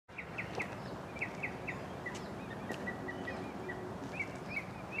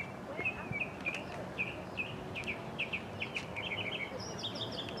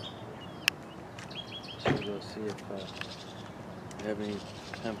see if we have any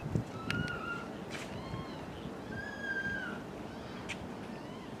temp.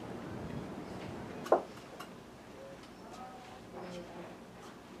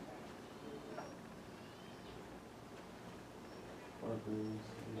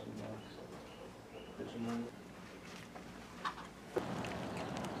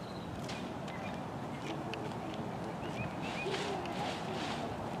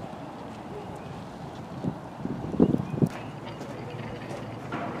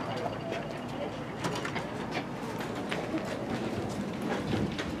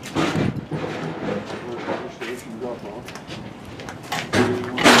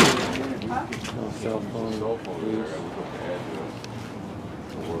 Cell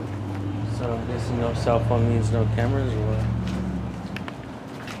phone. So I'm guessing no cell phone means no cameras, or what?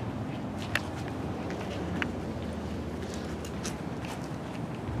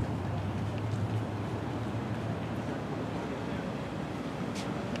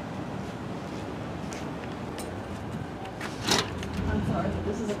 I'm sorry, but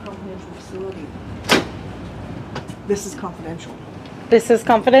this is a confidential facility. This is confidential. This is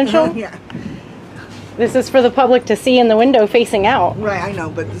confidential? Yeah. This is for the public to see in the window facing out. Right, I know,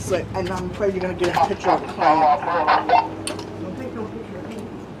 but this is like, and I'm afraid you're going to get a picture of the client. Don't take no picture of me.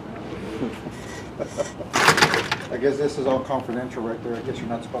 I guess this is all confidential right there. I guess you're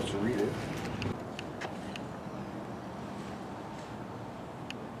not supposed to read it.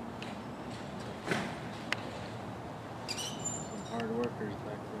 Some hard workers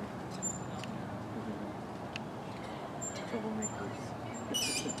back there. Troublemakers.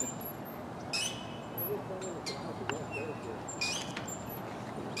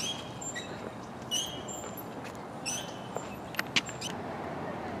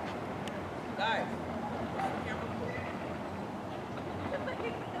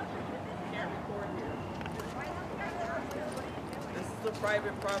 is a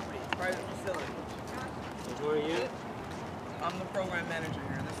private property, private facility. Who are you? I'm the program manager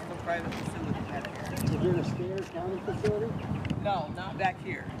here. This is a private facility back here. Is it a State County facility? No, not back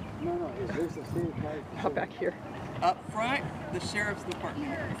here. No, is this a State County facility? Not back here. Up front, the sheriff's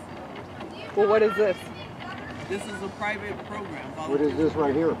department is. Well, what is this? This is a private program. What is this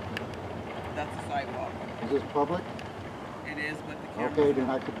right here? That's a sidewalk. Is this public? It is, but the camera. Okay, then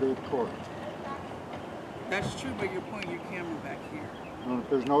I could be in court. That's true, but you're pointing your camera back here.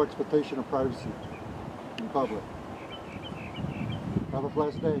 There's no expectation of privacy in public. Have a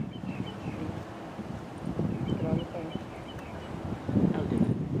blessed day. Get on the phone.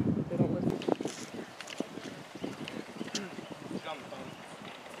 They don't listen.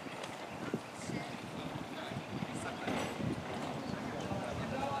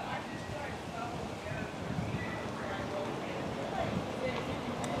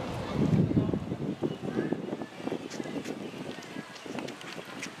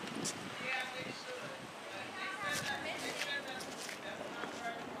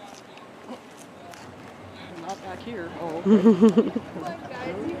 Not back here. Oh, okay. Look,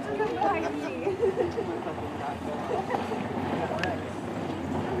 guys, you can come behind me.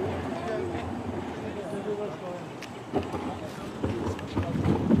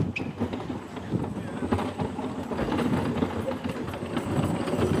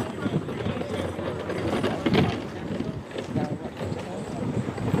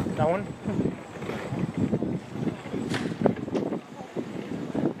 That one?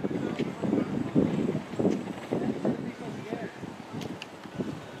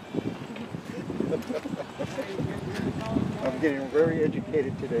 I'm getting very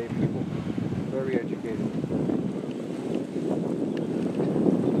educated today, people. Very educated.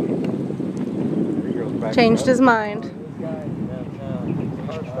 There he goes back. Changed his mind.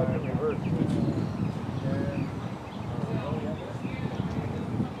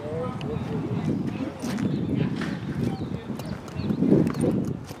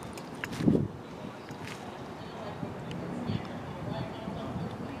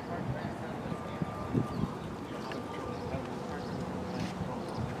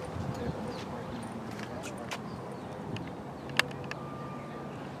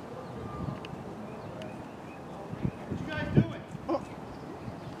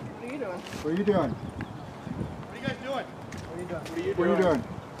 What are you doing? What are you guys doing? What are you doing?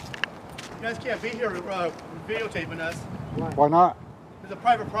 You guys can't be here videotaping us. Why not? It's a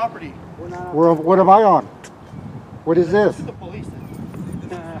private property. What am I on? What is this? This is the police.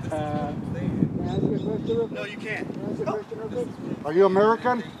 No, you can't. Are you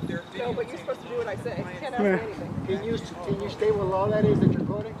American? No, but you're supposed to do what I say. You can't ask me anything. Can you state what law that is that you're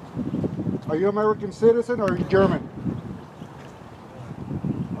quoting? Are you American citizen or are you German?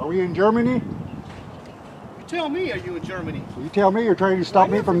 Are we in Germany? tell me, are you in Germany? You tell me you're trying to stop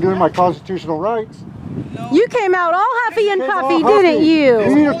me from doing my constitutional rights. You came out all huffy and Came all puffy, huffy. didn't You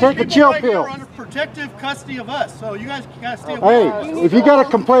you? need to All take these a people chill right here pill. are under protective custody of us, so you guys gotta stay away Hey, from us. if you got a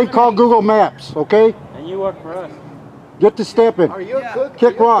complaint, call Google Maps, okay? And you work for us. Get to stepping. Are you a Yeah. cook?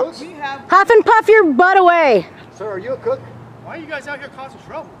 Kick Are you a rocks. cook? We have, Huff and puff your butt away. Sir, are you a cook? Why are you guys out here causing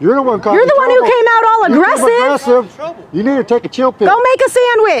trouble? You're the one causing You're the one who trouble. came out all You aggressive. came aggressive. You need to take a chill pill. Go make a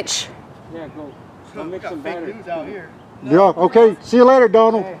sandwich. Yeah, go We mix got some fake batter. news out here. Yeah, okay. See you later,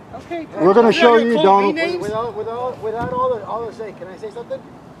 Donald. Okay. We're gonna show you, Quote Donald. me names? Without all the say, can I say something?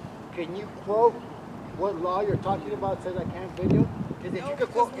 Can you quote what law you're talking about says I can't video? Because if no, you could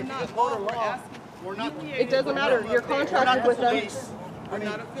because quote, we're if you not could quote a law, we're law, asking. We're not. It doesn't matter. You're We're not contracted the with them. police. We're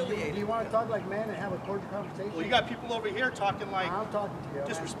not do affiliated. you want to talk like men and have a cordial conversation? Well, you got people over here talking like I'm talking to you.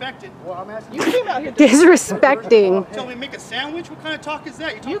 disrespected. Well, I'm asking You came out here. Disrespecting. Tell me to make a sandwich? What kind of talk is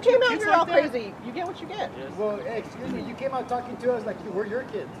that? You talk to came your out kids here like all that? crazy. You get what you get. Well, hey, excuse me. You came out talking to us like we're your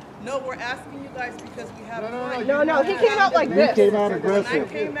kids. No, we're asking you guys because we have. No, he came out like You this. came out When I aggressive.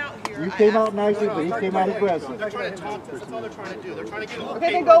 came out here, You I came out asked- nicely, but he came out aggressive. They're trying to talk to us. That's all they're trying to do. They're trying to get a little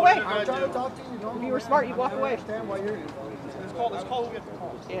Okay, then paper, go what away. they're I'm trying trying to to talk to you. No, If you were smart, you'd walk I away. understand why you're. do. Let's call who we have to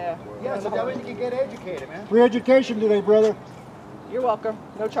call. Yeah. Yeah, so that way you can get educated, man. Free education today, brother. You're welcome.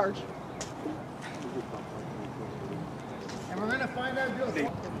 No charge. And we're gonna find out guilty.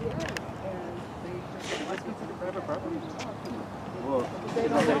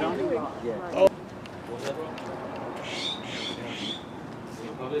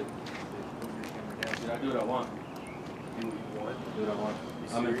 Should I do what I want? Do what? Do what I want.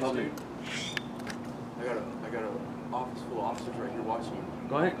 You I'm in serious, public. dude? I got a office full of officers right here watching you.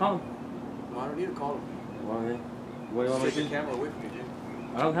 Go ahead, call him. No, I don't need to call them. Well, then, what do you want me Just to take do? the camera away from you,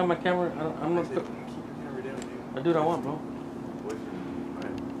 dude. I don't have my camera. I'm I not. said, keep your camera down, dude. I do what I want, bro. Away from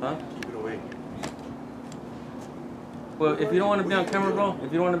you. Huh? Keep it away. Well, if you don't want to be on camera, bro.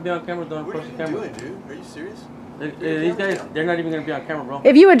 If you don't want to be on camera, don't What are approach you the camera. doing, dude? Are you serious? These guys, they're not even gonna be on camera, bro.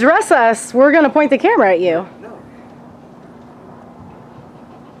 If you address us, we're going to point the camera at you. No.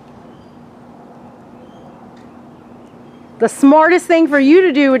 The smartest thing for you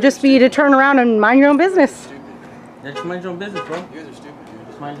to do would just be to turn around and mind your own business. Stupid. Yeah, just mind your own business, bro. You guys are stupid, dude.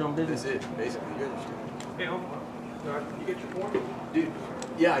 Just mind your own business. That's it, basically. You guys are stupid. Hey, hold on. You get your form? Dude.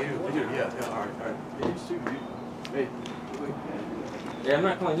 Yeah, I do. Yeah, all right. Yeah, you're stupid, dude. Hey, wait. Yeah, I'm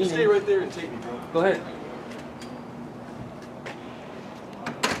not calling you. You stay names. right there and take me, bro. Go ahead.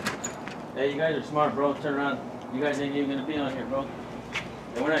 Hey, you guys are smart, bro. Turn around. You guys ain't even gonna be on here, bro.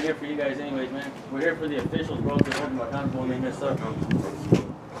 And we're not here for you guys anyways, man. We're here for the officials, bro, to hold them accountable when they mess up.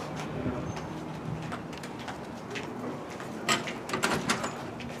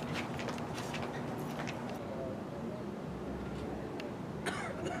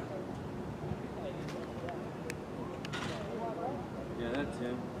 Yeah, that's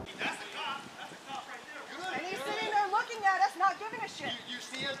him. And he's sitting there looking at us, not giving a shit. You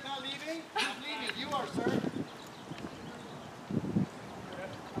see us not leaving? I'm leaving. You are, sir.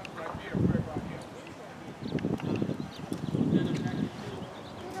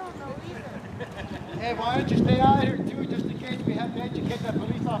 Hey, why don't you stay out here too, just in case we have to educate that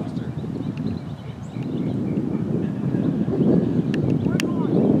police officer?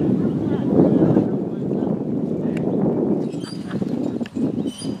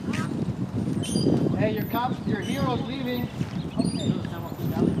 Hey, your cops, your hero's leaving.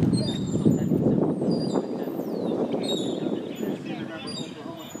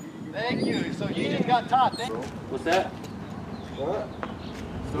 Thank you. So you just got taught. Thank you. What's that? What?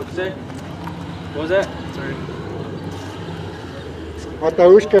 What'd you say? What was that?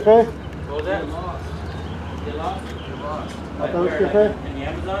 Mataush Cafe? What was that? Get lost? Like Mataush where, Cafe? like in the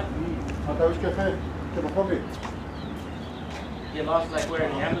Amazon? Mataush Cafe? Chumapomi. Get lost like where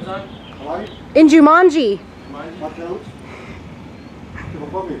in the Amazon? Halali? In Jumanji. Mataush?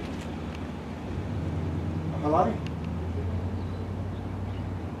 Chumapomi. Halali?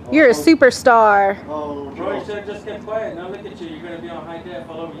 You're a superstar. Oh, Bro, you should have just kept quiet. Now look at you. You're going to be on high def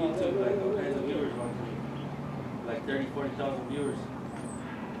all over YouTube. Like all kinds of viewers. Like 30, 40,000 viewers.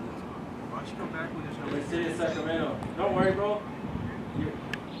 Why don't you come back when there's In the city of Sacramento. Don't worry, bro. You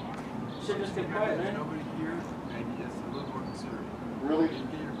should just keep quiet, man. nobody here, and it's a little more considerate. Really?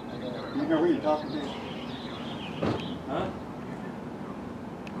 You know who you're talking to? Huh?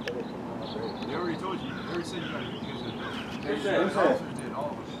 They already told you. They already said you guys are Who good. said? Who said? Officers did,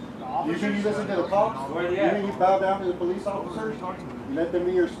 all of us. You think you listen to the cops? Where are they You at? think you bow down to the police officers? You let them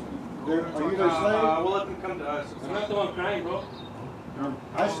be your, are you their slave? We'll let them come to us. I'm not the one crying, bro.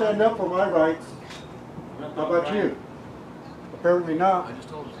 I stand up for my rights. I'm not the How one about crying. you? Apparently not. I just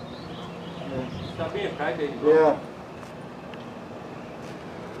told them. Stop being crybaby, bro. Yeah.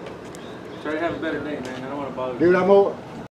 Try to have a better day, man. I don't want to bother you. Dude, I'm over.